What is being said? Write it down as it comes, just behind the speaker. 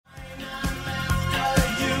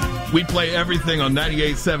We play everything on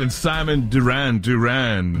 98.7 Simon Duran.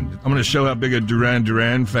 I'm going to show how big a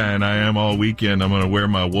Duran fan I am all weekend. I'm going to wear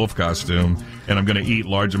my wolf costume, and I'm going to eat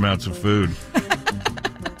large amounts of food.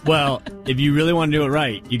 Well, if you really want to do it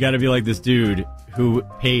right, you got to be like this dude who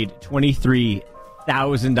paid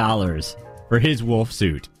 $23,000 for his wolf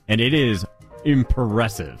suit, and it is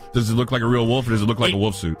impressive. Does it look like a real wolf, or does it look like a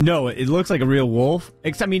wolf suit? No, it looks like a real wolf.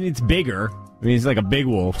 Except, I mean, it's bigger. I mean, it's like a big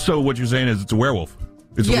wolf. So what you're saying is it's a werewolf.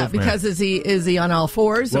 It's a wolf because man. is he on all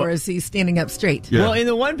fours, or is he standing up straight? Yeah. Well, in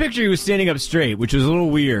the one picture, he was standing up straight, which was a little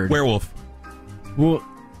weird. Werewolf. Well,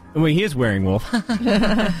 he is wearing wolf. But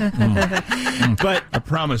I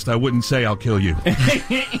promised I wouldn't say I'll kill you. But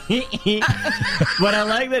I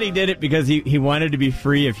like that he did it because he wanted to be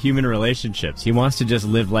free of human relationships. He wants to just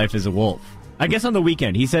live life as a wolf. I guess on the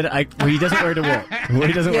weekend. He said he doesn't wear the wolf.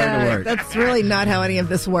 He doesn't wear the work. That's really not how any of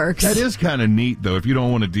this works. That is kind of neat, though. If you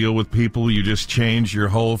don't want to deal with people, you just change your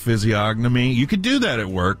whole physiognomy. You could do that at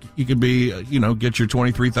work. You could be, get your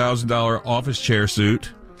 $23,000 office chair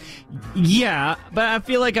suit. Yeah, but I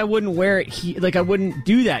feel like I wouldn't wear it. I wouldn't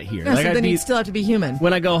do that here. No, so then you'd still have to be human.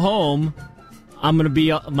 When I go home, I'm going to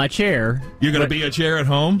be my chair. You're going to be a chair at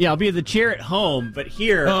home? Yeah, I'll be the chair at home, but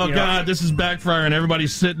here... Oh, God, this is backfiring.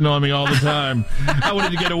 Everybody's sitting on me all the time. I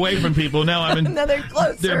wanted to get away from people. Now I'm in... Now they're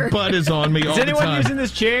closer. Their butt is on me all the time. Is anyone using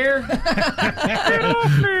this chair?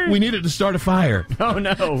 We needed to start a fire. Oh,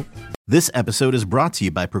 no. This episode is brought to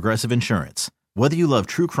you by Progressive Insurance. Whether you love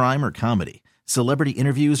true crime or comedy, celebrity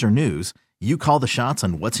interviews or news, you call the shots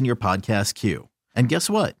on what's in your podcast queue. And guess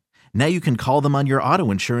what? Now you can call them on your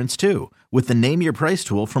auto insurance, too, with the Name Your Price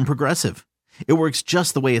tool from Progressive. It works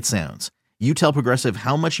just the way it sounds. You tell Progressive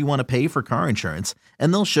how much you want to pay for car insurance,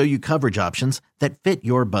 and they'll show you coverage options that fit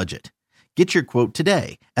your budget. Get your quote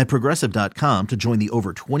today at Progressive.com to join the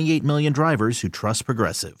over 28 million drivers who trust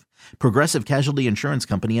Progressive. Progressive Casualty Insurance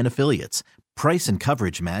Company and Affiliates. Price and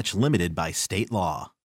coverage match limited by state law.